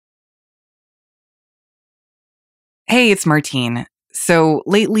Hey, it's Martine. So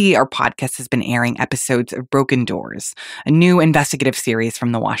lately, our podcast has been airing episodes of Broken Doors, a new investigative series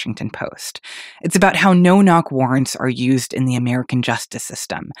from the Washington Post. It's about how no-knock warrants are used in the American justice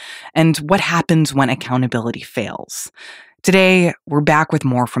system and what happens when accountability fails. Today, we're back with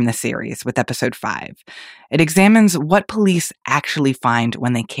more from the series with episode 5. It examines what police actually find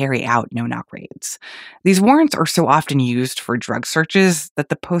when they carry out no-knock raids. These warrants are so often used for drug searches that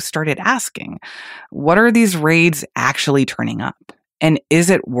the Post started asking, what are these raids actually turning up? And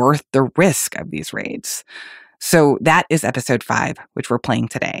is it worth the risk of these raids? So that is episode 5, which we're playing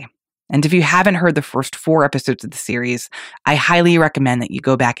today. And if you haven't heard the first 4 episodes of the series, I highly recommend that you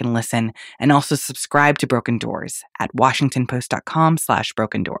go back and listen and also subscribe to Broken Doors at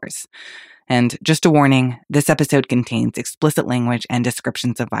washingtonpost.com/broken doors. And just a warning, this episode contains explicit language and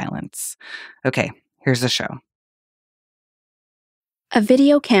descriptions of violence. Okay, here's the show. A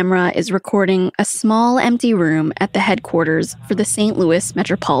video camera is recording a small empty room at the headquarters for the St. Louis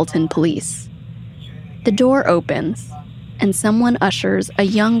Metropolitan Police. The door opens, and someone ushers a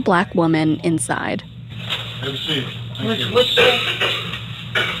young black woman inside. Have a seat. What's that?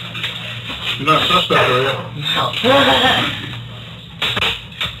 You're not suspect, are you?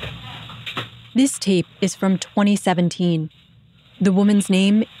 This tape is from 2017. The woman's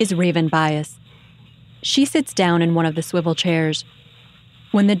name is Raven Bias. She sits down in one of the swivel chairs.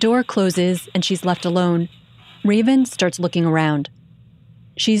 When the door closes and she's left alone, Raven starts looking around.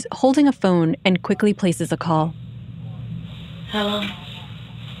 She's holding a phone and quickly places a call. Hello?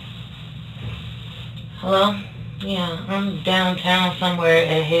 Hello? Yeah, I'm downtown somewhere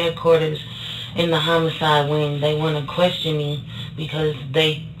at headquarters in the homicide wing. They want to question me because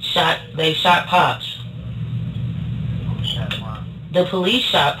they shot Pops. The police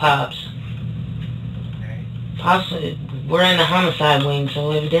shot Pops. Pops, we're in the homicide wing,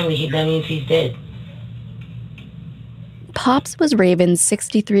 so evidently that means he's dead. Pops was Raven's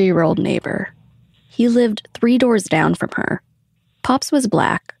 63-year-old neighbor. He lived 3 doors down from her. Pops was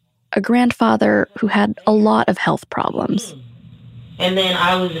black, a grandfather who had a lot of health problems. And then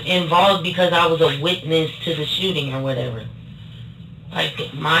I was involved because I was a witness to the shooting or whatever. Like,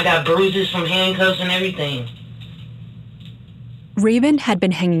 I got bruises from handcuffs and everything. Raven had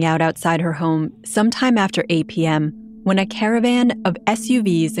been hanging out outside her home sometime after 8 p.m. when a caravan of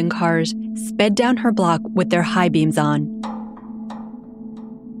SUVs and cars sped down her block with their high beams on.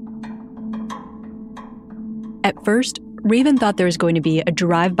 At first, Raven thought there was going to be a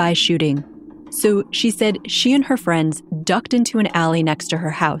drive-by shooting, so she said she and her friends ducked into an alley next to her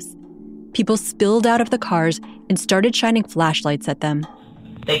house. People spilled out of the cars and started shining flashlights at them.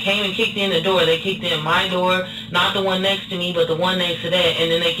 They came and kicked in the door. They kicked in my door, not the one next to me, but the one next to that. And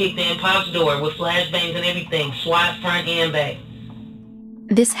then they kicked in Pop's door with flashbangs and everything, SWAT front and back.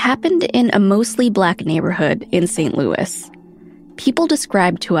 This happened in a mostly black neighborhood in St. Louis. People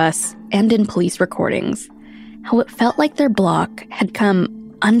described to us, and in police recordings, how it felt like their block had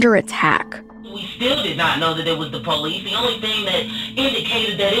come under attack. We still did not know that it was the police. The only thing that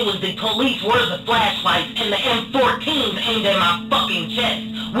indicated that it was the police were the flashlights and the M14s aimed at my fucking chest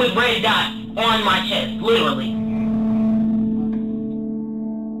with red dots on my chest, literally.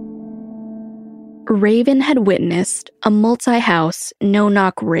 Raven had witnessed a multi-house,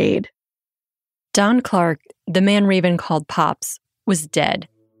 no-knock raid. Don Clark, the man Raven called Pops, was dead.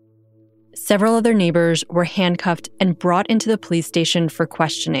 Several other neighbors were handcuffed and brought into the police station for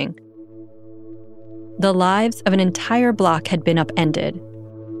questioning. The lives of an entire block had been upended.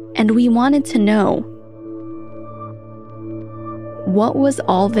 And we wanted to know, what was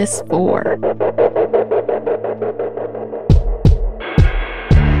all this for?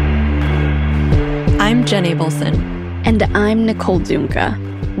 I'm Jen Abelson. And I'm Nicole Dunca.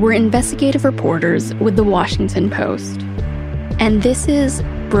 We're investigative reporters with the Washington Post. And this is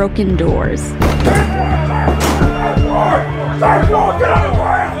Broken Doors.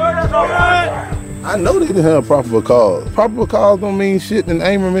 I know they didn't have probable cause. Probable cause don't mean shit in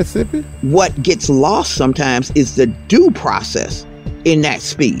Amer, Mississippi. What gets lost sometimes is the due process in that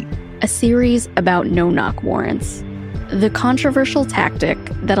speed. A series about no-knock warrants. The controversial tactic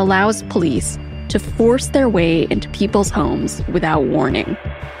that allows police to force their way into people's homes without warning.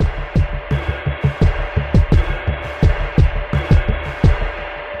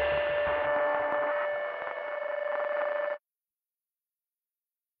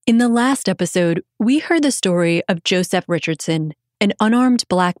 In the last episode, we heard the story of Joseph Richardson, an unarmed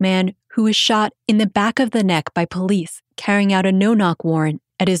black man who was shot in the back of the neck by police carrying out a no-knock warrant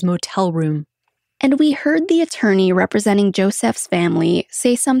at his motel room. And we heard the attorney representing Joseph's family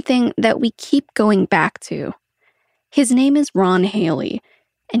say something that we keep going back to. His name is Ron Haley,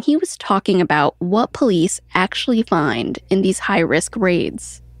 and he was talking about what police actually find in these high-risk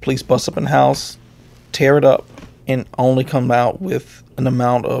raids. Police bust up in the house, tear it up, and only come out with an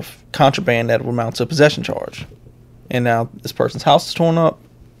amount of contraband that will amount to a possession charge. And now this person's house is torn up.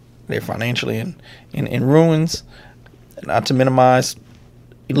 They're financially in ruins. Not to minimize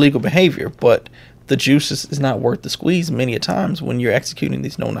illegal behavior, but the juice is not worth the squeeze many a times when you're executing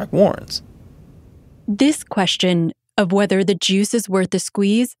these no-knock warrants. This question of whether the juice is worth the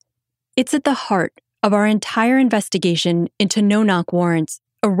squeeze, it's at the heart of our entire investigation into no-knock warrants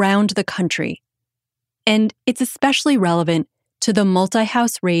around the country. And it's especially relevant to the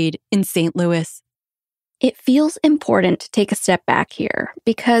multi-house raid in St. Louis. It feels important to take a step back here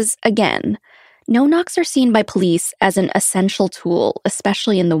because, again, no-knocks are seen by police as an essential tool,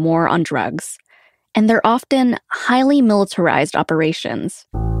 especially in the war on drugs. And they're often highly militarized operations.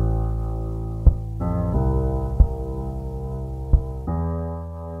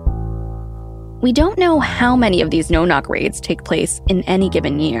 We don't know how many of these no-knock raids take place in any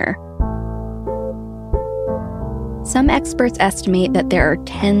given year. Some experts estimate that there are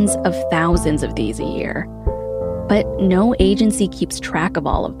tens of thousands of these a year, but no agency keeps track of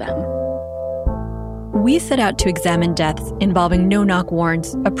all of them. We set out to examine deaths involving no-knock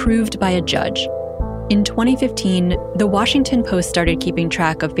warrants approved by a judge. In 2015, the Washington Post started keeping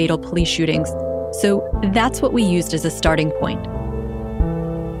track of fatal police shootings, so that's what we used as a starting point.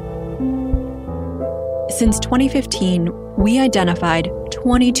 Since 2015, we identified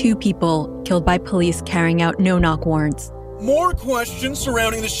 22 people killed by police carrying out no-knock warrants. More questions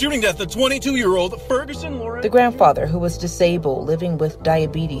surrounding the shooting death of 22-year-old Ferguson Lawrence. The grandfather, who was disabled, living with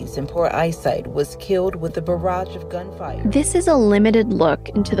diabetes and poor eyesight, was killed with a barrage of gunfire. This is a limited look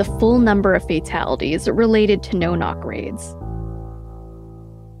into the full number of fatalities related to no-knock raids.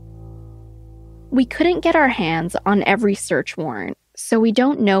 We couldn't get our hands on every search warrant, so we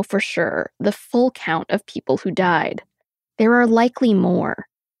don't know for sure the full count of people who died. There are likely more.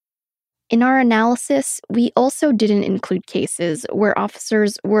 In our analysis, we also didn't include cases where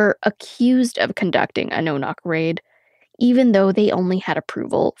officers were accused of conducting a no-knock raid, even though they only had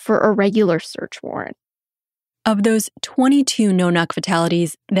approval for a regular search warrant. Of those 22 no-knock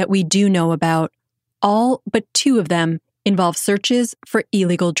fatalities that we do know about, all but 2 of them involve searches for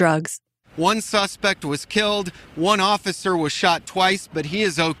illegal drugs. One suspect was killed, one officer was shot twice, but he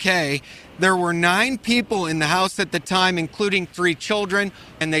is okay. There were 9 people in the house at the time, including 3 children,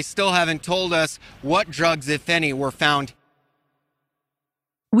 and they still haven't told us what drugs, if any, were found.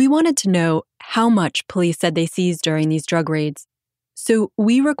 We wanted to know how much police said they seized during these drug raids. So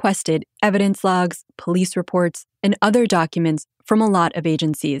we requested evidence logs, police reports, and other documents from a lot of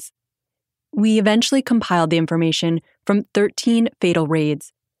agencies. We eventually compiled the information from 13 fatal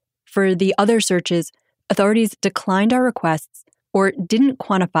raids. For the other searches, authorities declined our requests or didn't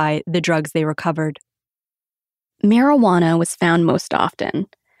quantify the drugs they recovered. Marijuana was found most often.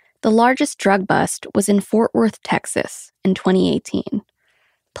 The largest drug bust was in Fort Worth, Texas, in 2018.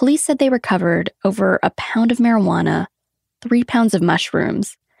 Police said they recovered over a pound of marijuana, 3 pounds of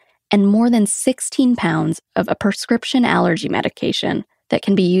mushrooms, and more than 16 pounds of a prescription allergy medication that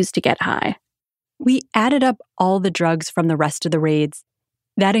can be used to get high. We added up all the drugs from the rest of the raids.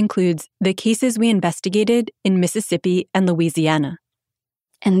 That includes the cases we investigated in Mississippi and Louisiana.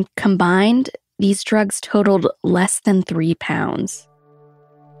 And combined, these drugs totaled less than 3 pounds.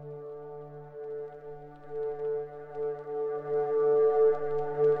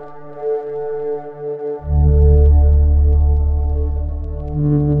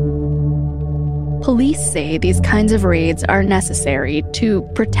 Police say these kinds of raids are necessary to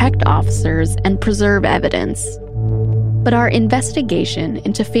protect officers and preserve evidence. But our investigation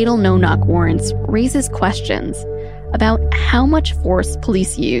into fatal no-knock warrants raises questions about how much force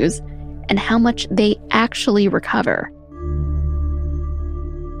police use and how much they actually recover.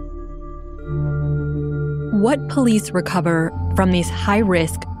 What police recover from these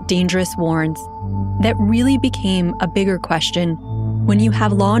high-risk, dangerous warrants? That really became a bigger question when you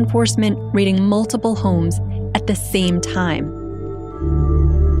have law enforcement raiding multiple homes at the same time.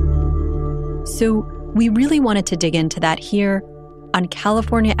 So we really wanted to dig into that here on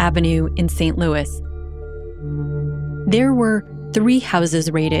California Avenue in St. Louis. There were 3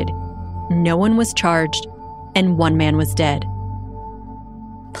 houses raided. No one was charged, and 1 man was dead.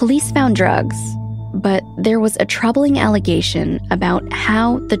 Police found drugs, but there was a troubling allegation about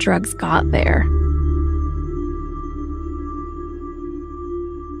how the drugs got there.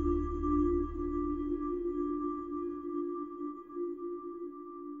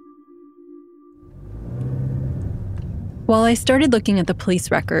 While I started looking at the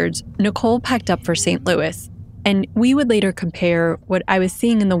police records, Nicole packed up for St. Louis. And we would later compare what I was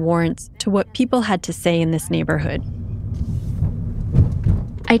seeing in the warrants to what people had to say in this neighborhood.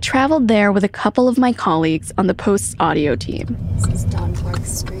 I traveled there with a couple of my colleagues on the Post's audio team. This is Donfork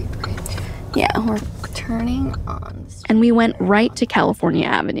Street, right? Yeah, we're turning on. And we went right to California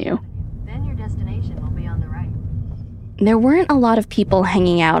Avenue. Then your destination will be on the right. There weren't a lot of people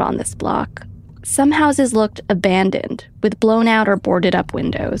hanging out on this block. Some houses looked abandoned, with blown out or boarded up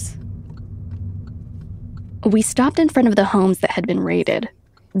windows. We stopped in front of the homes that had been raided.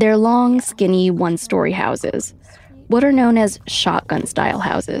 They're long, skinny, one-story houses, what are known as shotgun-style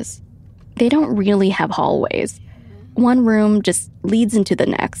houses. They don't really have hallways. One room just leads into the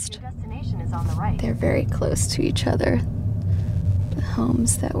next. Your destination is on the right. They're very close to each other, the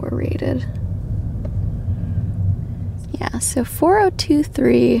homes that were raided. Yeah, so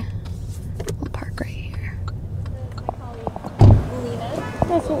 4023, we'll park right here.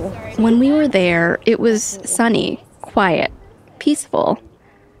 When we were there, it was sunny, quiet, peaceful.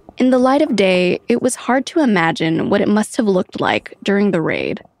 In the light of day, it was hard to imagine what it must have looked like during the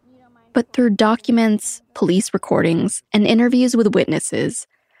raid. But through documents, police recordings, and interviews with witnesses,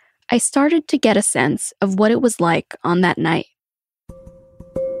 I started to get a sense of what it was like on that night.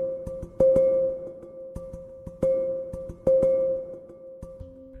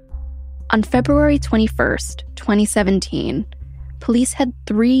 On February 21st, 2017, police had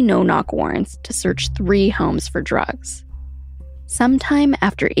 3 no-knock warrants to search 3 homes for drugs. Sometime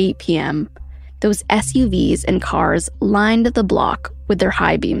after 8 p.m., those SUVs and cars lined the block with their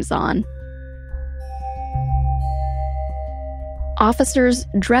high beams on. Officers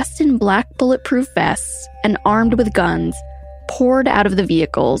dressed in black bulletproof vests and armed with guns poured out of the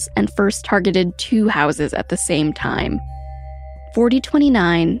vehicles and first targeted 2 houses at the same time,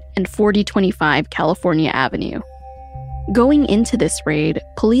 4029 and 4025 California Avenue. Going into this raid,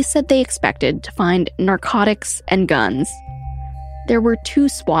 police said they expected to find narcotics and guns. There were 2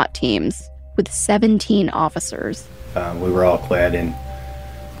 SWAT teams with 17 officers. We were all clad in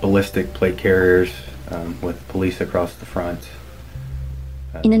ballistic plate carriers with police across the front.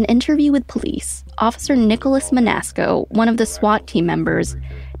 In an interview with police, Officer Nicholas Manasco, one of the SWAT team members,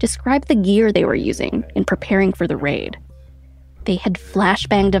 described the gear they were using in preparing for the raid. They had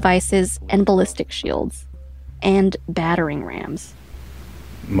flashbang devices and ballistic shields, and battering rams.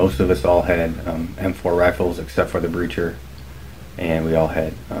 Most of us all had M4 rifles except for the breacher, and we all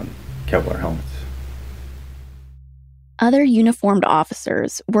had Kevlar helmets. Other uniformed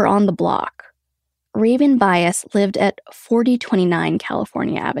officers were on the block. Raven Bias lived at 4029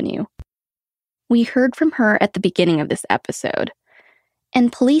 California Avenue. We heard from her at the beginning of this episode.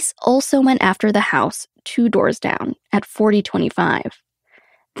 And police also went after the house 2 doors down at 4025.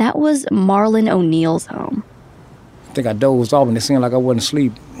 That was Marlon O'Neill's home. I think I dozed off and it seemed like I wasn't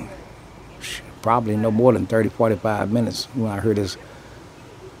asleep. Probably no more than 30, 45 minutes when I heard this,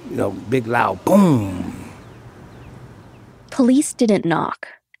 big loud boom. Police didn't knock.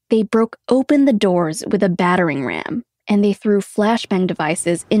 They broke open the doors with a battering ram, and they threw flashbang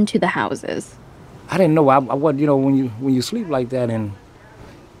devices into the houses. I didn't know. I wasn't, when you sleep like that and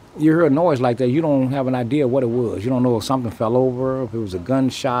you hear a noise like that, you don't have an idea what it was. You don't know if something fell over, if it was a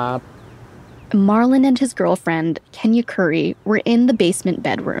gunshot. Marlon and his girlfriend, Kenya Curry, were in the basement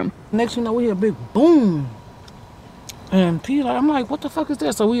bedroom. Next thing you know, we hear a big boom. And I'm like, what the fuck is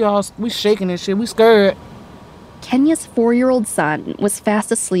that? So we shaking and shit. We scared. Kenya's 4-year-old son was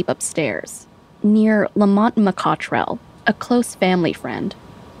fast asleep upstairs, near Lamont McCottrell, a close family friend.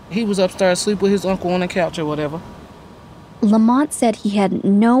 He was upstairs asleep with his uncle on the couch or whatever. Lamont said he had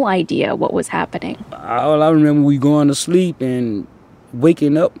no idea what was happening. All I remember, we going to sleep and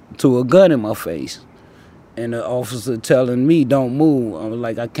waking up to a gun in my face. And the officer telling me, don't move. I was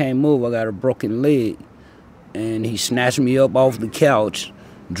like, I can't move, I got a broken leg. And he snatched me up off the couch,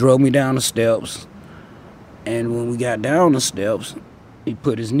 drug me down the steps. And when we got down the steps, he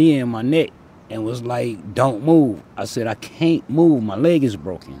put his knee in my neck and was like, don't move. I said, I can't move, my leg is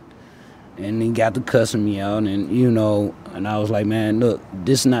broken. And he got to cussing me out, and I was like, man, look,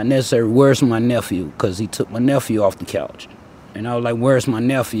 this is not necessary. Where's my nephew? Because he took my nephew off the couch. And I was like, where's my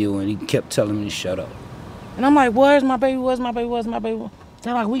nephew? And he kept telling me to shut up. And I'm like, where's my baby? Where's my baby? Where's my baby?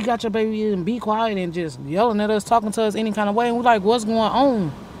 They're like, we got your baby, and be quiet, and just yelling at us, talking to us any kind of way. And we're like, what's going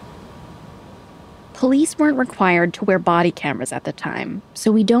on? Police weren't required to wear body cameras at the time,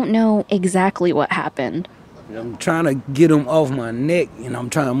 so we don't know exactly what happened. I'm trying to get him off my neck, and I'm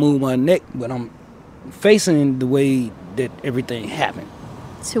trying to move my neck, but I'm facing the way that everything happened.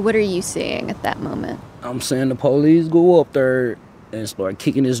 So what are you seeing at that moment? I'm seeing the police go up there and start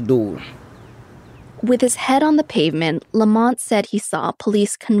kicking his door. With his head on the pavement, Lamont said he saw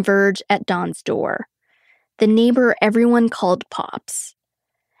police converge at Don's door. the neighbor everyone called Pops.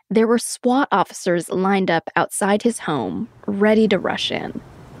 There were SWAT officers lined up outside his home, ready to rush in.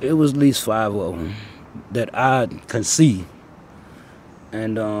 It was at least 5 of them that I could see.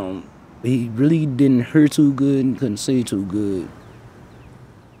 And he really didn't hear too good and couldn't see too good.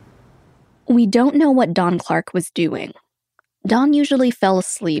 We don't know what Don Clark was doing. Don usually fell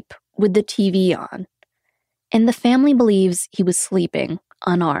asleep with the TV on, and the family believes he was sleeping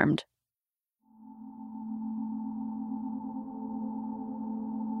unarmed.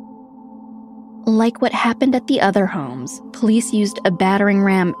 Like what happened at the other homes, police used a battering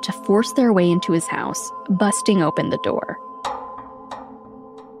ram to force their way into his house, busting open the door.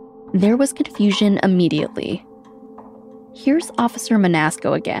 There was confusion immediately. Here's Officer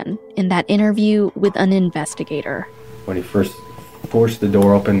Manasco again in that interview with an investigator. When he first forced the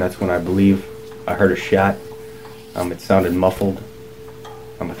door open, that's when I believe I heard a shot. It sounded muffled.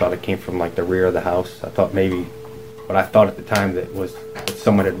 I thought it came from like the rear of the house. I thought maybe, what I thought at the time that was that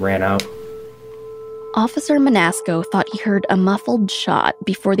someone had ran out. Officer Manasco thought he heard a muffled shot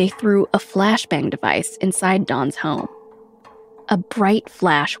before they threw a flashbang device inside Don's home. A bright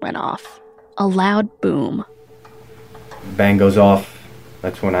flash went off. A loud boom. Bang goes off.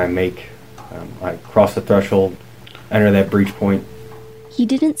 That's when I cross the threshold, enter that breach point. He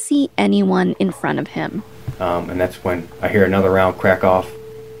didn't see anyone in front of him. And that's when I hear another round crack off.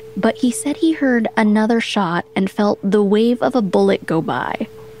 But he said he heard another shot and felt the wave of a bullet go by.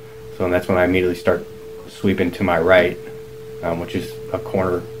 So that's when I immediately start sweeping to my right, which is a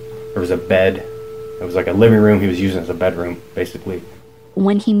corner. There was a bed. It was like a living room he was using as a bedroom, basically.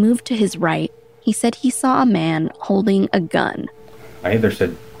 When he moved to his right, he said he saw a man holding a gun. I either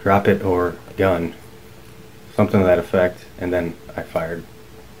said, drop it or gun, something to that effect, and then I fired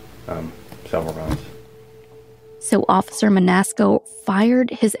several rounds. So Officer Manasco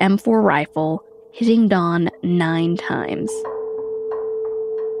fired his M4 rifle, hitting Don 9 times.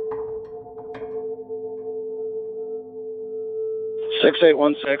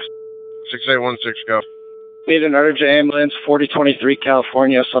 $6816, go. Need an urgent ambulance, 4023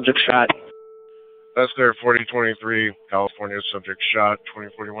 California, subject shot. That's there, 4023 California, subject shot,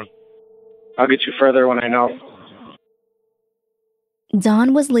 2041. I'll get you further when I know.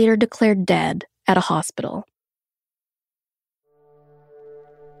 Don was later declared dead at a hospital.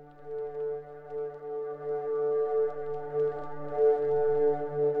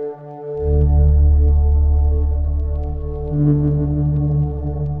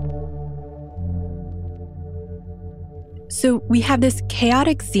 So we have this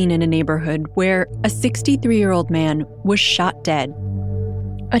chaotic scene in a neighborhood where a 63-year-old man was shot dead.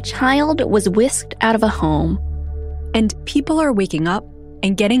 A child was whisked out of a home. And people are waking up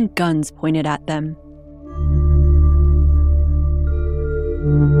and getting guns pointed at them.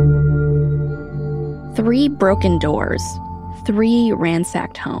 Three broken doors, 3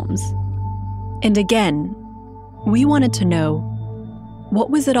 ransacked homes. And again, we wanted to know,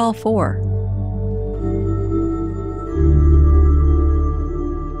 what was it all for?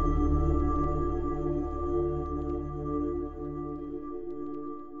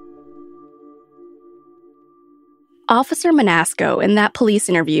 Officer Manasco in that police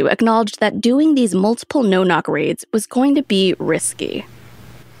interview acknowledged that doing these multiple no-knock raids was going to be risky.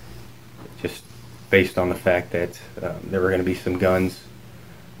 Just based on the fact that there were going to be some guns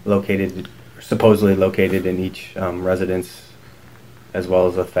supposedly located in each residence, as well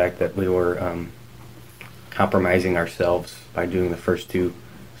as the fact that we were compromising ourselves by doing the first 2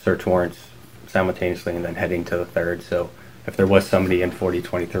 search warrants simultaneously and then heading to the third. So if there was somebody in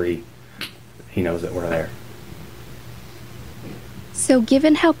 4023, he knows that we're there. So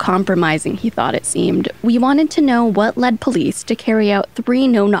given how compromising he thought it seemed, we wanted to know what led police to carry out 3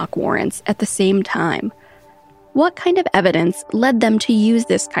 no-knock warrants at the same time. What kind of evidence led them to use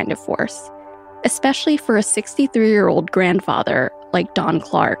this kind of force, especially for a 63-year-old grandfather like Don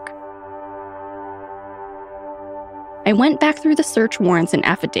Clark? I went back through the search warrants and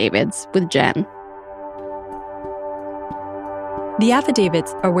affidavits with Jen. The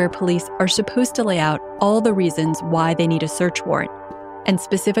affidavits are where police are supposed to lay out all the reasons why they need a search warrant, and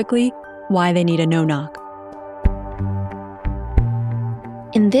specifically, why they need a no-knock.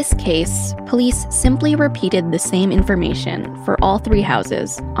 In this case, police simply repeated the same information for all 3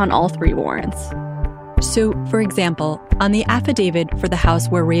 houses on all 3 warrants. So, for example, on the affidavit for the house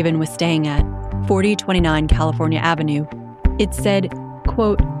where Raven was staying at, 4029 California Avenue, it said,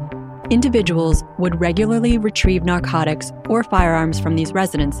 quote, individuals would regularly retrieve narcotics or firearms from these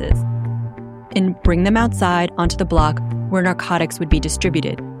residences and bring them outside onto the block where narcotics would be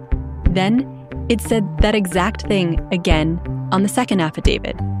distributed. Then, it said that exact thing again on the second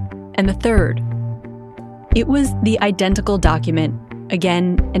affidavit, and the third. It was the identical document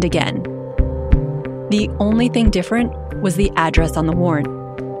again and again. The only thing different was the address on the warrant.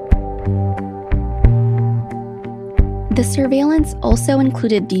 The surveillance also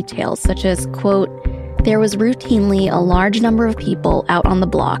included details such as, quote, there was routinely a large number of people out on the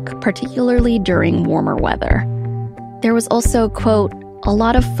block, particularly during warmer weather. There was also, quote, a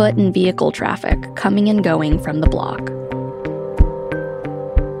lot of foot and vehicle traffic coming and going from the block.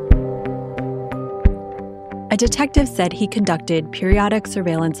 A detective said he conducted periodic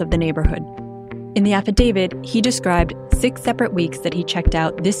surveillance of the neighborhood. In the affidavit, he described 6 separate weeks that he checked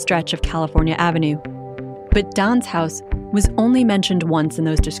out this stretch of California Avenue. But Don's house was only mentioned once in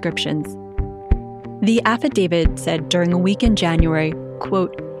those descriptions. The affidavit said during a week in January,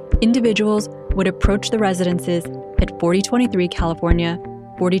 quote, individuals would approach the residences at 4023 California,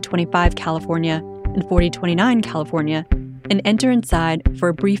 4025 California, and 4029 California and enter inside for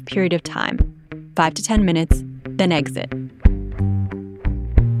a brief period of time, 5 to 10 minutes, then exit.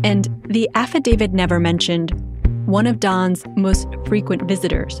 And the affidavit never mentioned one of Don's most frequent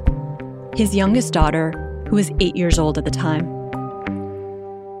visitors, his youngest daughter, who was 8 years old at the time.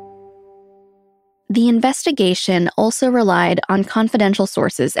 The investigation also relied on confidential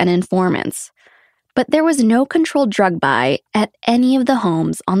sources and informants, but there was no controlled drug buy at any of the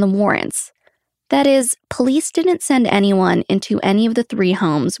homes on the warrants. That is, police didn't send anyone into any of the 3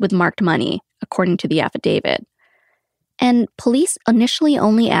 homes with marked money, according to the affidavit. And police initially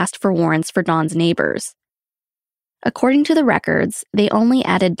only asked for warrants for Don's neighbors. According to the records, they only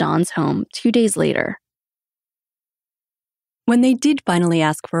added Don's home 2 days later. When they did finally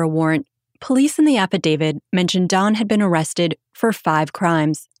ask for a warrant, police in the affidavit mentioned Don had been arrested for 5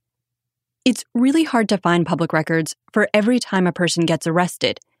 crimes. It's really hard to find public records for every time a person gets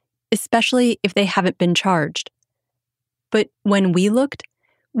arrested, especially if they haven't been charged. But when we looked,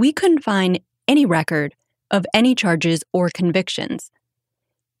 we couldn't find any record of any charges or convictions.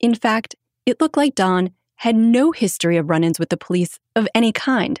 In fact, it looked like Don had no history of run-ins with the police of any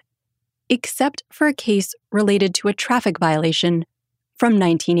kind, except for a case related to a traffic violation from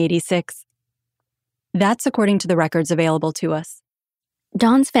 1986. That's according to the records available to us.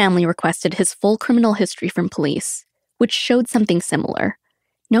 Don's family requested his full criminal history from police, which showed something similar.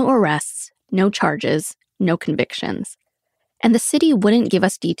 No arrests, no charges, no convictions. And the city wouldn't give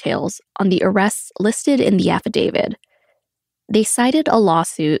us details on the arrests listed in the affidavit. They cited a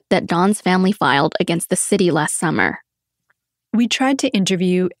lawsuit that Don's family filed against the city last summer. We tried to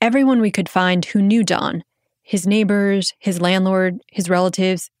interview everyone we could find who knew Don, his neighbors, his landlord, his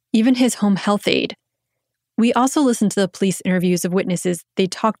relatives, even his home health aide. We also listened to the police interviews of witnesses they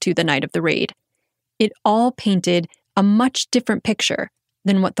talked to the night of the raid. It all painted a much different picture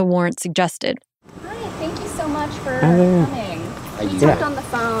than what the warrant suggested. Hi, thank you so much for coming. We talked on the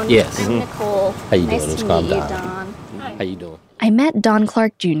phone. Yes. I'm Nicole. How you nice doing? to Calm meet you, down. Don. How you doing? I met Don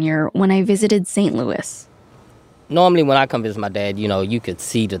Clark Jr. when I visited St. Louis. Normally when I come visit my dad, you could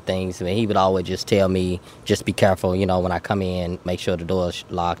see the things. I mean, he would always just tell me, just be careful, when I come in, make sure the door's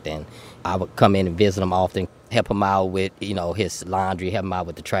locked. And I would come in and visit him often, help him out with, his laundry, help him out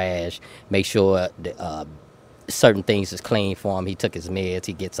with the trash, make sure certain things is clean for him. He took his meds,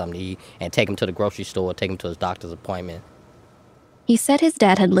 he gets something to eat, and take him to the grocery store, take him to his doctor's appointment. He said his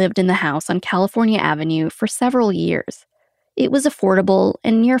dad had lived in the house on California Avenue for several years. It was affordable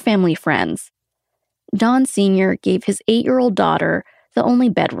and near family friends. Don Sr. gave his 8-year-old daughter the only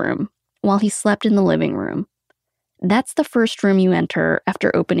bedroom, while he slept in the living room. That's the first room you enter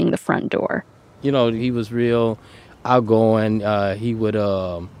after opening the front door. He was real outgoing. He would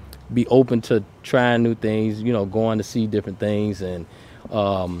be open to trying new things, going to see different things. And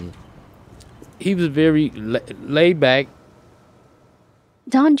he was very laid back.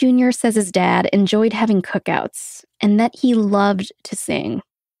 Don Jr. says his dad enjoyed having cookouts and that he loved to sing.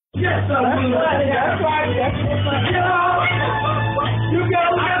 Yes,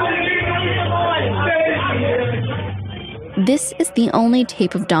 This is the only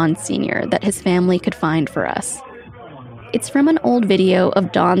tape of Don Sr. that his family could find for us. It's from an old video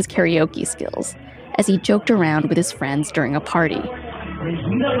of Don's karaoke skills as he joked around with his friends during a party.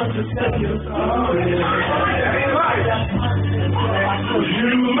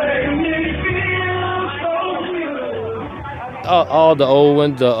 All the old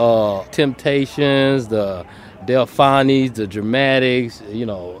ones, the Temptations, the Delphinis, the Dramatics,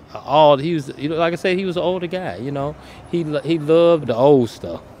 all he was, like I said, he was an older guy, he loved the old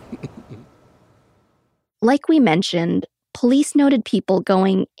stuff. Like we mentioned, police noted people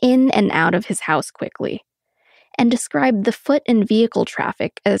going in and out of his house quickly and described the foot and vehicle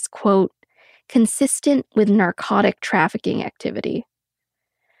traffic as, quote, consistent with narcotic trafficking activity.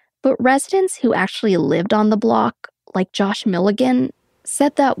 But residents who actually lived on the block, like Josh Milligan,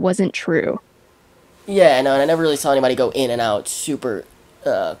 said that wasn't true. Yeah, no, and I never really saw anybody go in and out super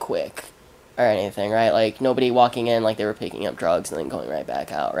quick or anything, right? Like, nobody walking in like they were picking up drugs and then going right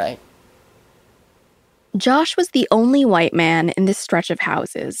back out, right? Josh was the only white man in this stretch of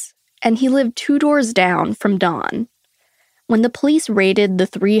houses, and he lived 2 doors down from Don. When the police raided the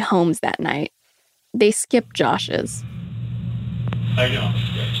 3 homes that night, they skipped Josh's. How you doing?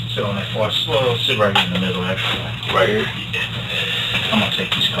 Sit on that floor. Well, sit right in the middle, actually. Right here? I'm gonna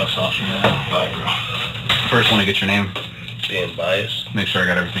take these cuffs off you now. All right, bro. First, want to get your name. Ben Bias. Make sure I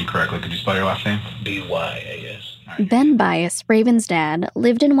got everything correctly. Could you spell your last name? B-Y-A-S. Ben Bias, Raven's dad,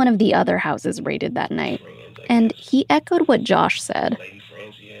 lived in one of the other houses raided that night, and he echoed what Josh said.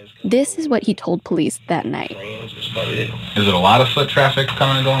 This is what he told police that night. Is it a lot of foot traffic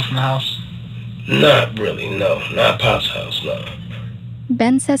coming and going from the house? Not really, no. Not Pop's house, no.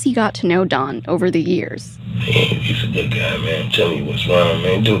 Ben says he got to know Don over the years. Man, he's a good guy, man. I'm telling you what's wrong,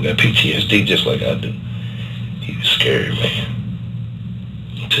 man. Dude got PTSD just like I do. He was scared, man.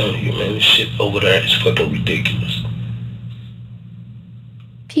 I'm telling you, man, this shit over there is fucking ridiculous.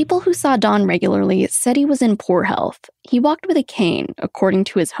 People who saw Don regularly said he was in poor health. He walked with a cane, according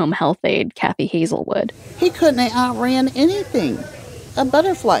to his home health aide, Kathy Hazelwood. He couldn't have outran anything. A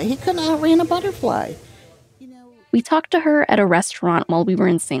butterfly. He couldn't outran a butterfly. We talked to her at a restaurant while we were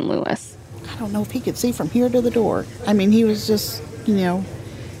in St. Louis. I don't know if he could see from here to the door. I mean, he was just, he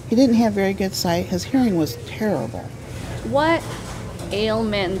didn't have very good sight. His hearing was terrible. What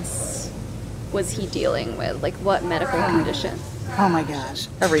ailments was he dealing with? Like, what medical condition? Oh my gosh,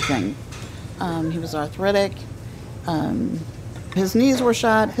 everything. He was arthritic. His knees were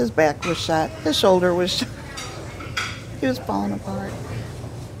shot. His back was shot. His shoulder was shot. He was falling apart.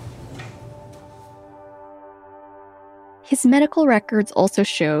 His medical records also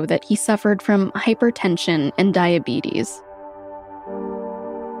show that he suffered from hypertension and diabetes.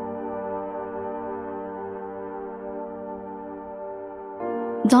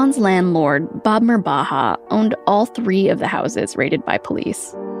 Don's landlord, Bob Mirbaha, owned all 3 of the houses raided by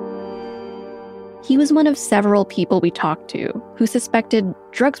police. He was one of several people we talked to who suspected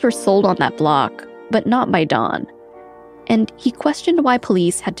drugs were sold on that block, but not by Don. And he questioned why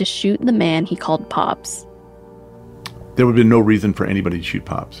police had to shoot the man he called Pops. There would have been no reason for anybody to shoot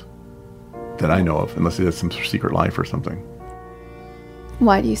Pops that I know of, unless he had some secret life or something.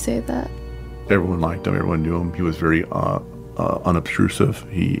 Why do you say that? Everyone liked him. Everyone knew him. He was very unobtrusive.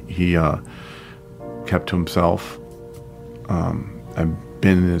 He kept to himself. I've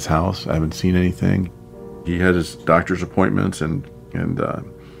been in his house. I haven't seen anything. He had his doctor's appointments and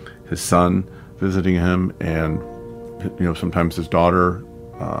his son visiting him, and sometimes his daughter.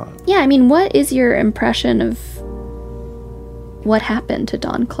 Yeah, I mean, what is your impression of what happened to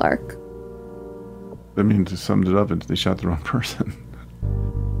Don Clark? I mean, to sum it up, they shot the wrong person.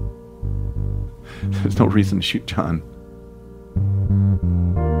 There's no reason to shoot John.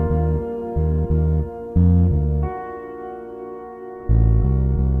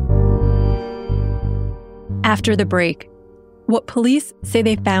 After the break, what police say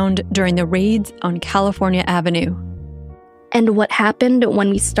they found during the raids on California Avenue. And what happened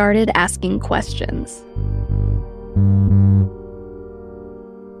when we started asking questions.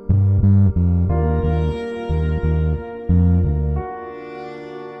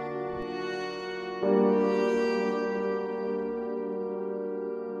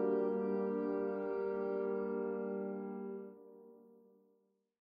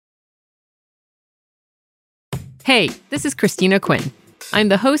 Hey, this is Christina Quinn. I'm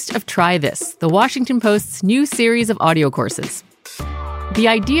the host of Try This, the Washington Post's new series of audio courses. The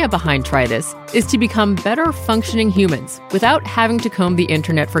idea behind Try This is to become better functioning humans without having to comb the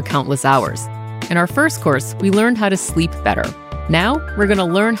internet for countless hours. In our first course, we learned how to sleep better. Now, we're going to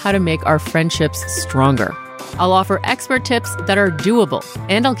learn how to make our friendships stronger. I'll offer expert tips that are doable,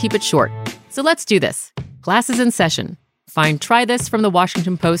 and I'll keep it short. So let's do this. Class is in session. Find Try This from the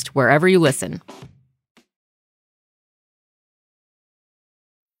Washington Post wherever you listen.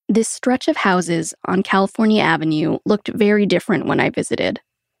 This stretch of houses on California Avenue looked very different when I visited.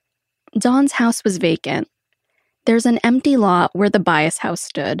 Don's house was vacant. There's an empty lot where the Bias house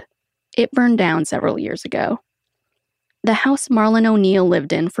stood. It burned down several years ago. The house Marlon O'Neill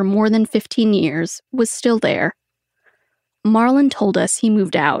lived in for more than 15 years was still there. Marlon told us he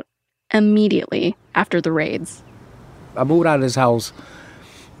moved out immediately after the raids. I moved out of this house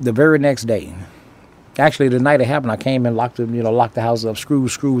the very next day. Actually, the night it happened, I came and locked the house up,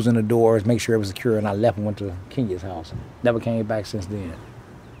 screws in the doors, make sure it was secure, and I left and went to Kenya's house. Never came back since then.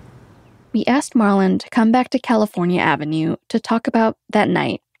 We asked Marlon to come back to California Avenue to talk about that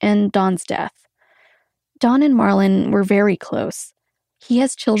night and Don's death. Don and Marlon were very close. He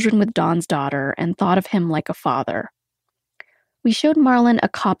has children with Don's daughter and thought of him like a father. We showed Marlon a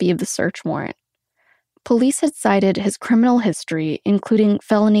copy of the search warrant. Police had cited his criminal history, including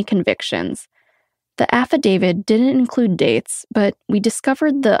felony convictions. The affidavit didn't include dates, but we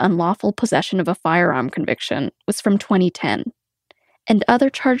discovered the unlawful possession of a firearm conviction was from 2010, and other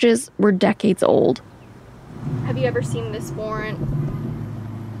charges were decades old. Have you ever seen this warrant?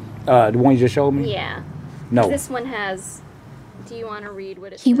 The one you just showed me? Yeah. No. This one has... Do you want to read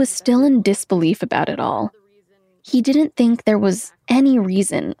what it says? He was still in disbelief about it all. He didn't think there was any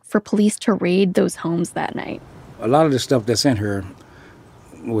reason for police to raid those homes that night. A lot of the stuff that's in here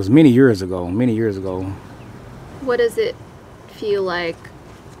was many years ago. What does it feel like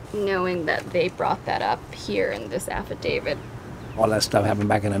knowing that they brought that up here in this affidavit? All that stuff happened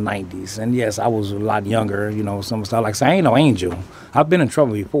back in the 90s. And yes, I was a lot younger, some stuff. Like I say, I ain't no angel. I've been in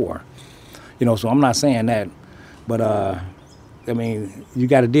trouble before, so I'm not saying that. But, you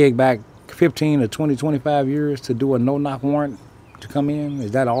got to dig back 15 to 20, 25 years to do a no-knock warrant to come in.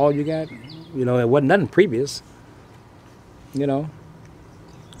 Is that all you got? It wasn't nothing previous,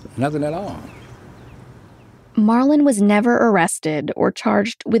 nothing at all. Marlon was never arrested or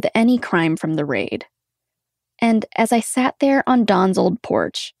charged with any crime from the raid. And as I sat there on Don's old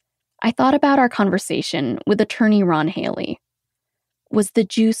porch, I thought about our conversation with attorney Ron Haley. Was the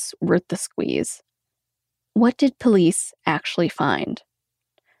juice worth the squeeze? What did police actually find?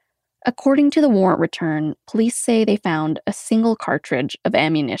 According to the warrant return, police say they found a single cartridge of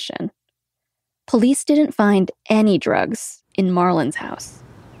ammunition. Police didn't find any drugs in Marlon's house.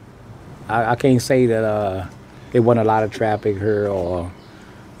 I can't say that there wasn't a lot of traffic here or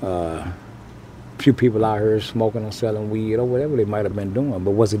a few people out here smoking or selling weed or whatever they might have been doing,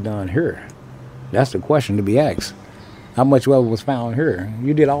 but was it done here? That's the question to be asked. How much of it was found here?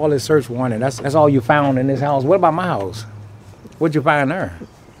 You did all this search warrant, and that's all you found in this house. What about my house? What'd you find there?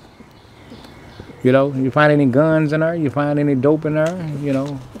 You find any guns in there? You find any dope in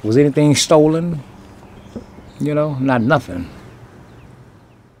there? Was anything stolen? Not nothing.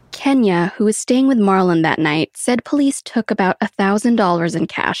 Kenya, who was staying with Marlon that night, said police took about $1,000 in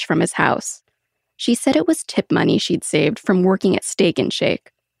cash from his house. She said it was tip money she'd saved from working at Steak and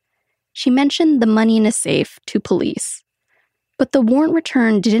Shake. She mentioned the money in a safe to police, but the warrant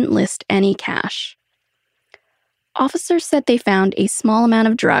return didn't list any cash. Officers said they found a small amount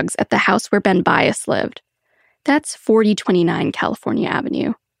of drugs at the house where Ben Bias lived. That's 4029 California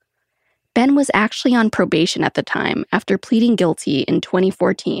Avenue. Ben was actually on probation at the time after pleading guilty in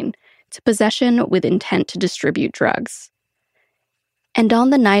 2014 to possession with intent to distribute drugs. And on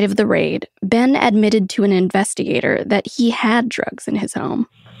the night of the raid, Ben admitted to an investigator that he had drugs in his home.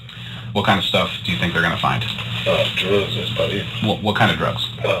 What kind of stuff do you think they're going to find? Drugs, that's about it. What kind of drugs?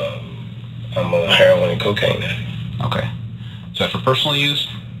 I'm a heroin and cocaine addict. Okay. Is that for personal use?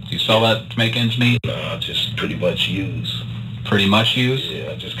 Do you sell that to make ends meet? No, just pretty much use. Pretty much use?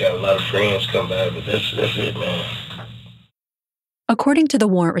 Yeah, I just got a lot of friends come by, but that's it, man. According to the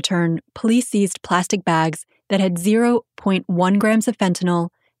warrant return, police seized plastic bags that had 0.1 grams of fentanyl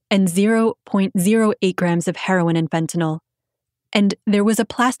and 0.08 grams of heroin and fentanyl. And there was a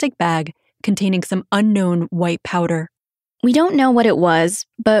plastic bag containing some unknown white powder. We don't know what it was,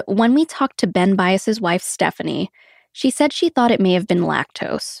 but when we talked to Ben Bias's wife, Stephanie, she said she thought it may have been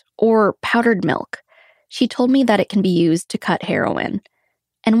lactose or powdered milk. She told me that it can be used to cut heroin,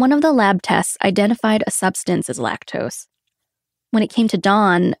 and one of the lab tests identified a substance as lactose. When it came to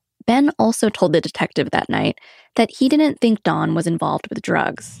Don, Ben also told the detective that night that he didn't think Don was involved with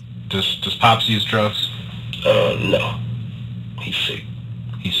drugs. Does Pops use drugs? No. He's sick.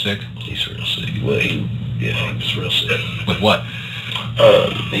 He's sick? He's real sick. Well, he was real sick. With what?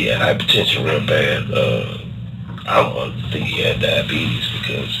 He had hypertension real bad. I don't think he had diabetes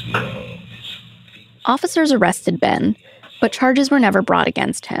because, Officers arrested Ben, but charges were never brought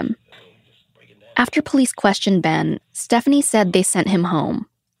against him. After police questioned Ben, Stephanie said they sent him home.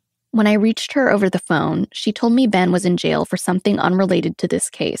 When I reached her over the phone, she told me Ben was in jail for something unrelated to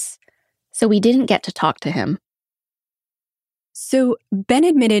this case, so we didn't get to talk to him. So Ben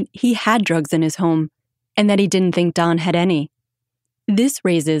admitted he had drugs in his home and that he didn't think Don had any. This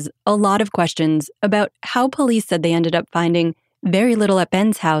raises a lot of questions about how police said they ended up finding very little at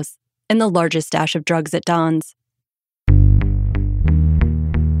Ben's house and the largest stash of drugs at Don's.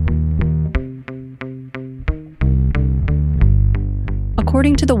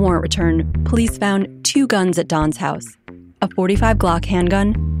 According to the warrant return, police found 2 guns at Don's house, a .45 Glock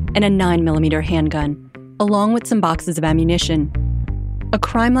handgun and a 9mm handgun, along with some boxes of ammunition. A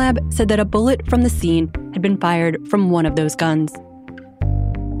crime lab said that a bullet from the scene had been fired from one of those guns.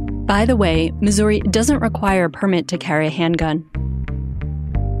 By the way, Missouri doesn't require a permit to carry a handgun.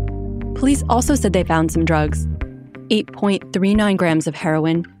 Police also said they found some drugs: 8.39 grams of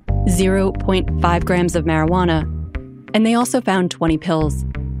heroin, 0.5 grams of marijuana, and they also found 20 pills.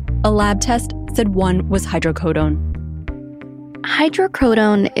 A lab test said one was hydrocodone.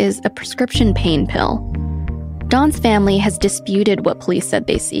 Hydrocodone is a prescription pain pill. Don's family has disputed what police said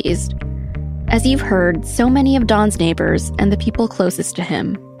they seized. As you've heard, so many of Don's neighbors and the people closest to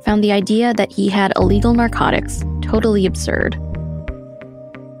him found the idea that he had illegal narcotics totally absurd.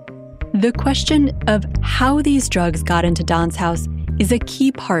 The question of how these drugs got into Don's house is a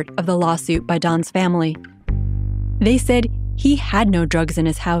key part of the lawsuit by Don's family. They said he had no drugs in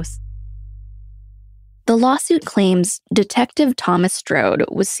his house. The lawsuit claims Detective Thomas Strode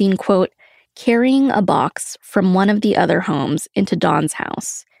was seen, quote, carrying a box from one of the other homes into Don's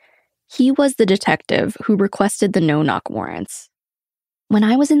house. He was the detective who requested the no-knock warrants. When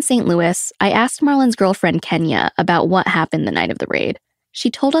I was in St. Louis, I asked Marlon's girlfriend Kenya about what happened the night of the raid.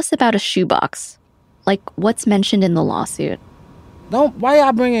 She told us about a shoebox, like what's mentioned in the lawsuit. Why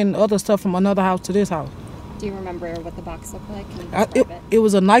y'all bringing other stuff from another house to this house? Do you remember what the box looked like? It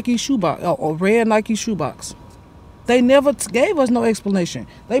was a Nike shoebox, a red Nike shoebox. They never gave us no explanation.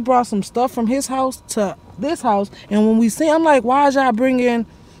 They brought some stuff from his house to this house, and when we see, I'm like, why is y'all bringing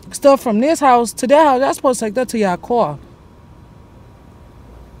stuff from this house to that house? Y'all supposed to take that to y'all car.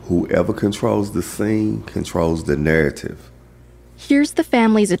 Whoever controls the scene controls the narrative. Here's the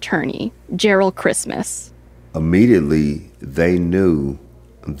family's attorney, Gerald Christmas. Immediately, they knew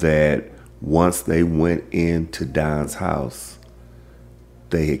that once they went into Don's house,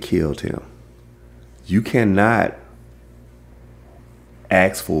 they had killed him. You cannot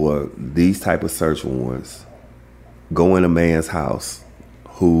ask for these type of search warrants, go in a man's house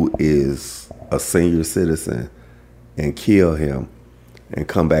who is a senior citizen and kill him and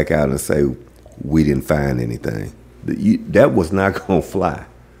come back out and say, we didn't find anything. That was not going to fly.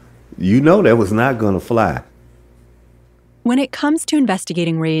 You know that was not going to fly. When it comes to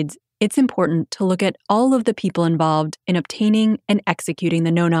investigating raids, it's important to look at all of the people involved in obtaining and executing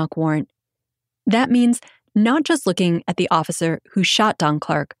the no-knock warrant. That means not just looking at the officer who shot Don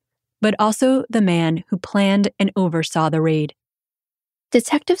Clark, but also the man who planned and oversaw the raid.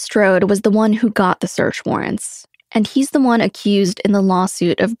 Detective Strode was the one who got the search warrants, and he's the one accused in the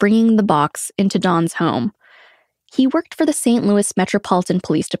lawsuit of bringing the box into Don's home. He worked for the St. Louis Metropolitan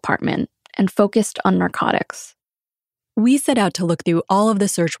Police Department and focused on narcotics. We set out to look through all of the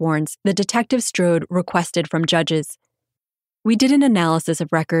search warrants that Detective Strode requested from judges. We did an analysis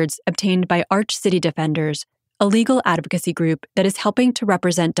of records obtained by Arch City Defenders, a legal advocacy group that is helping to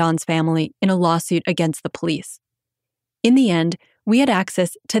represent Don's family in a lawsuit against the police. In the end, we had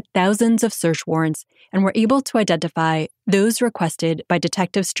access to thousands of search warrants and were able to identify those requested by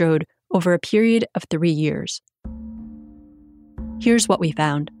Detective Strode over a period of 3 years. Here's what we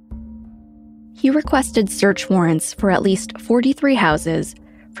found. He requested search warrants for at least 43 houses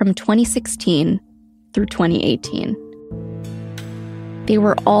from 2016 through 2018. They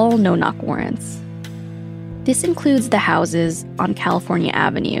were all no-knock warrants. This includes the houses on California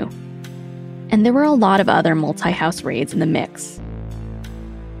Avenue. And there were a lot of other multi-house raids in the mix.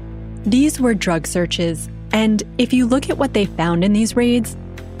 These were drug searches, and if you look at what they found in these raids,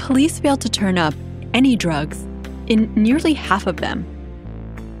 police failed to turn up any drugs in nearly half of them.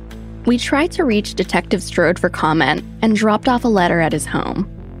 We tried to reach Detective Strode for comment and dropped off a letter at his home.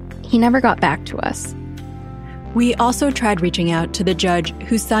 He never got back to us. We also tried reaching out to the judge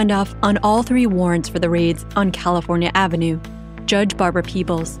who signed off on all 3 warrants for the raids on California Avenue, Judge Barbara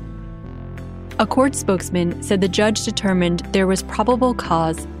Peebles. A court spokesman said the judge determined there was probable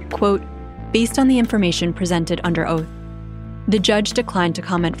cause, quote, based on the information presented under oath. The judge declined to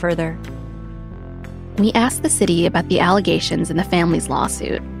comment further. We asked the city about the allegations in the family's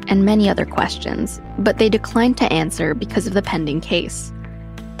lawsuit and many other questions, but they declined to answer because of the pending case.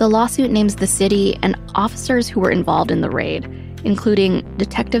 The lawsuit names the city and officers who were involved in the raid, including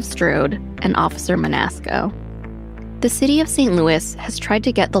Detective Strode and Officer Manasco. The city of St. Louis has tried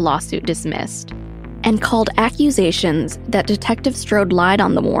to get the lawsuit dismissed and called accusations that Detective Strode lied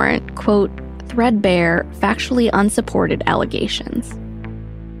on the warrant, quote, threadbare, factually unsupported allegations.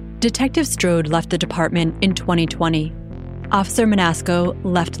 Detective Strode left the department in 2020. Officer Manasco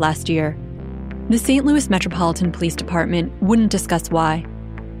left last year. The St. Louis Metropolitan Police Department wouldn't discuss why.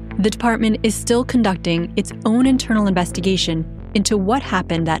 The department is still conducting its own internal investigation into what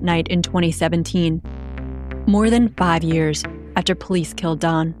happened that night in 2017, more than 5 years after police killed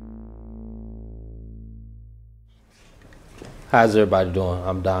Don. How's everybody doing?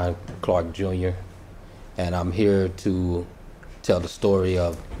 I'm Don Clark Jr., and I'm here to tell the story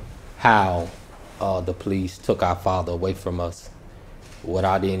of how the police took our father away from us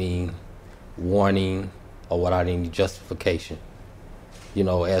without any warning or without any justification. You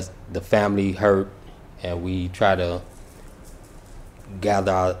know, as the family hurt and we try to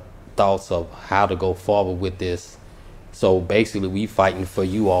gather our thoughts of how to go forward with this. So basically we fighting for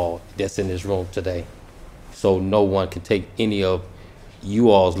you all that's in this room today. So no one can take any of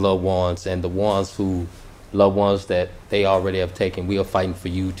you all's loved ones and the loved ones that they already have taken. We are fighting for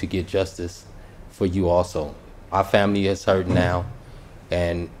you to get justice for you also. Our family is hurt now,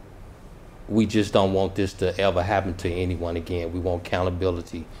 and we just don't want this to ever happen to anyone again. We want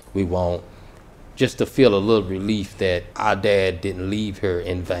accountability. We want just to feel a little relief that our dad didn't leave here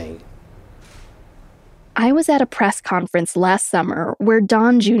in vain. I was at a press conference last summer where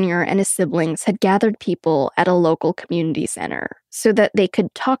Don Jr. and his siblings had gathered people at a local community center so that they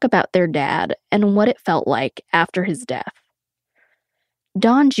could talk about their dad and what it felt like after his death.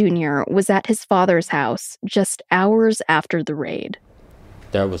 Don Jr. was at his father's house just hours after the raid.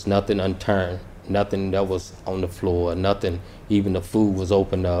 There was nothing unturned, nothing that was on the floor, nothing, even the food was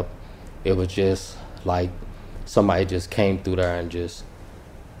opened up. It was just like somebody just came through there and just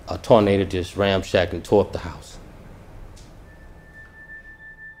a tornado just ramshacked and tore up the house.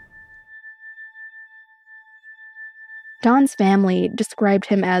 Don's family described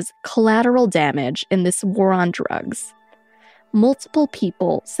him as collateral damage in this war on drugs. Multiple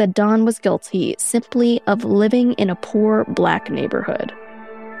people said Don was guilty simply of living in a poor Black neighborhood.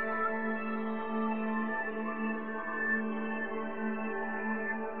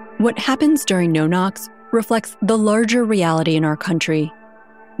 What happens during no-knocks reflects the larger reality in our country.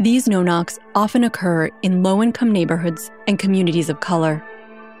 These no-knocks often occur in low-income neighborhoods and communities of color.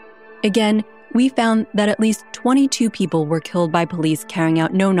 Again, we found that at least 22 people were killed by police carrying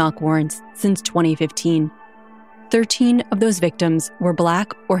out no-knock warrants since 2015. 13 of those victims were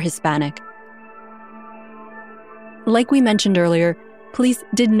Black or Hispanic. Like we mentioned earlier, police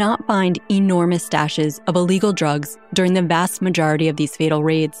did not find enormous stashes of illegal drugs during the vast majority of these fatal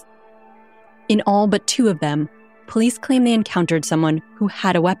raids. In all but 2 of them, police claim they encountered someone who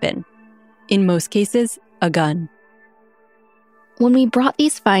had a weapon. In most cases, a gun. When we brought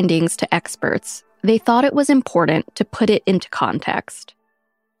these findings to experts, they thought it was important to put it into context.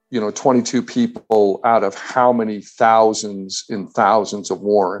 22 people out of how many thousands and thousands of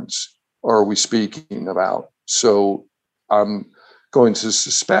warrants are we speaking about? So I'm going to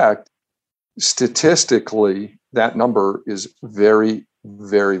suspect statistically that number is very,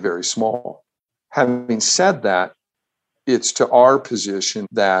 very, very small. Having said that, it's to our position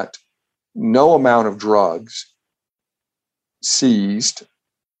that no amount of drugs seized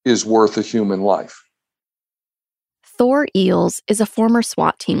is worth a human life. Thor Eels is a former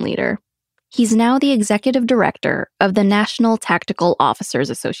SWAT team leader. He's now the executive director of the National Tactical Officers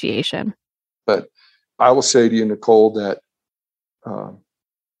Association. But I will say to you, Nicole, that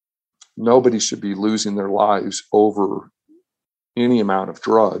nobody should be losing their lives over any amount of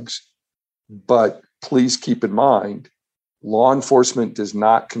drugs. But please keep in mind, law enforcement does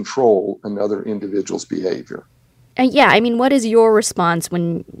not control another individual's behavior. What is your response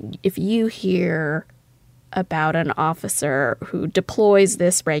if you hear about an officer who deploys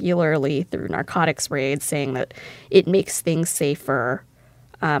this regularly through narcotics raids, saying that it makes things safer?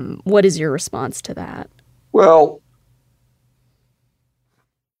 What is your response to that? Well,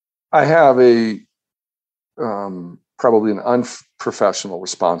 I have a probably an unprofessional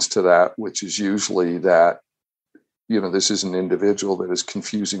response to that, which is usually that, this is an individual that is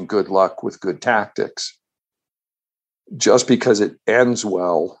confusing good luck with good tactics. Just because it ends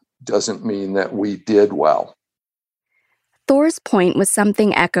well doesn't mean that we did well. Thor's point was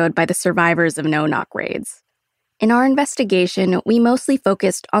something echoed by the survivors of no-knock raids. In our investigation, we mostly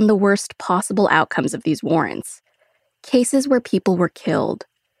focused on the worst possible outcomes of these warrants, cases where people were killed.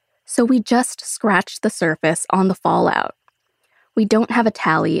 So we just scratched the surface on the fallout. We don't have a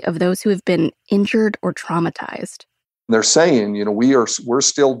tally of those who have been injured or traumatized. They're saying, we're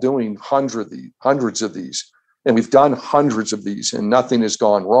still doing hundreds of these, and we've done hundreds of these, and nothing has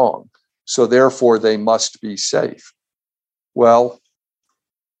gone wrong. So therefore, they must be safe. Well,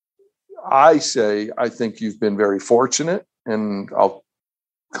 I think you've been very fortunate, and I'll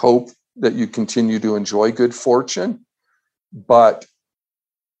hope that you continue to enjoy good fortune. But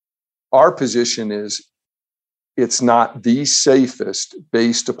our position is it's not the safest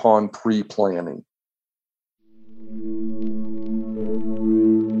based upon pre-planning.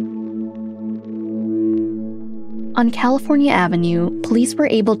 On California Avenue, police were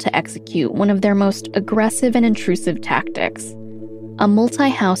able to execute one of their most aggressive and intrusive tactics, a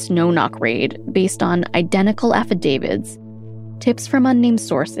multi-house no-knock raid based on identical affidavits tips from unnamed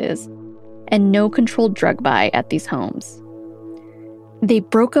sources, and no controlled drug buy at these homes. They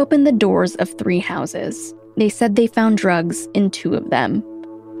broke open the doors of 3 houses. They said they found drugs in 2 of them.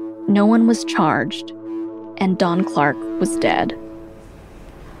 No one was charged, and Dawn Clark was dead.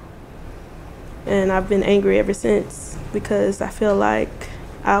 And I've been angry ever since because I feel like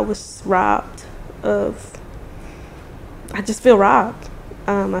I was robbed of... I just feel robbed.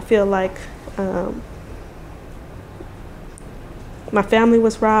 I feel like my family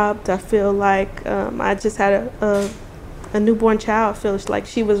was robbed. I feel like I just had a newborn child. I feel like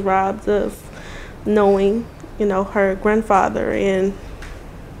she was robbed of knowing, her grandfather, and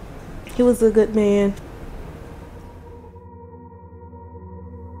he was a good man.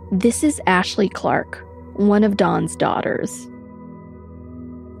 This is Ashley Clark, one of Dawn's daughters.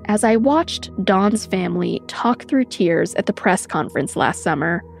 As I watched Dawn's family talk through tears at the press conference last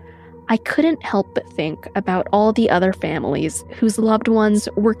summer, I couldn't help but think about all the other families whose loved ones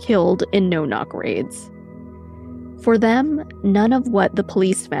were killed in no-knock raids. For them, none of what the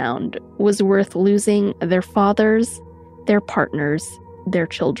police found was worth losing their fathers, their partners, their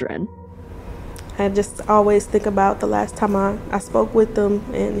children. I just always think about the last time I spoke with him,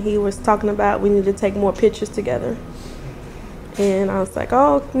 and he was talking about we need to take more pictures together. And I was like,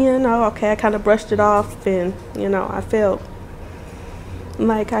 okay, I kind of brushed it off, and, I felt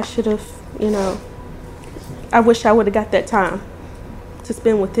like I should have, I wish I would have got that time to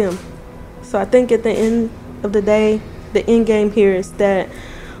spend with him. So I think at the end of the day, the end game here is that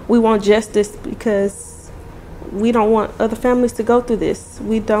we want justice because we don't want other families to go through this.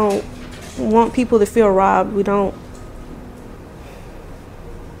 We don't want people to feel robbed. We don't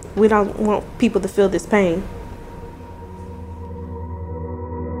want people to feel this pain.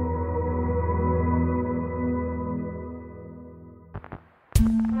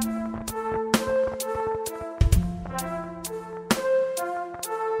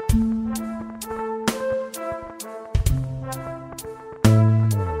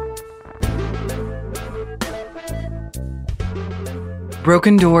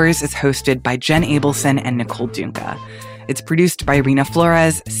 Broken Doors is hosted by Jen Abelson and Nicole Dunca. It's produced by Rena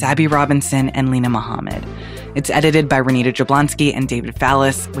Flores, Sabby Robinson, and Lena Muhammad. It's edited by Renita Jablonski and David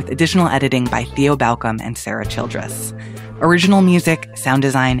Fallis, with additional editing by Theo Balcom and Sarah Childress. Original music, sound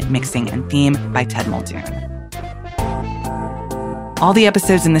design, mixing, and theme by Ted Muldoon. All the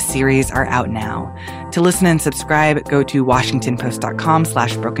episodes in this series are out now. To listen and subscribe, go to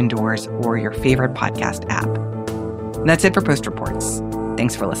WashingtonPost.com/Broken Doors or your favorite podcast app. That's it for Post Reports.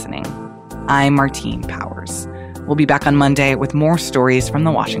 Thanks for listening. I'm Martine Powers. We'll be back on Monday with more stories from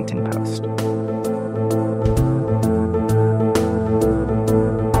the Washington Post.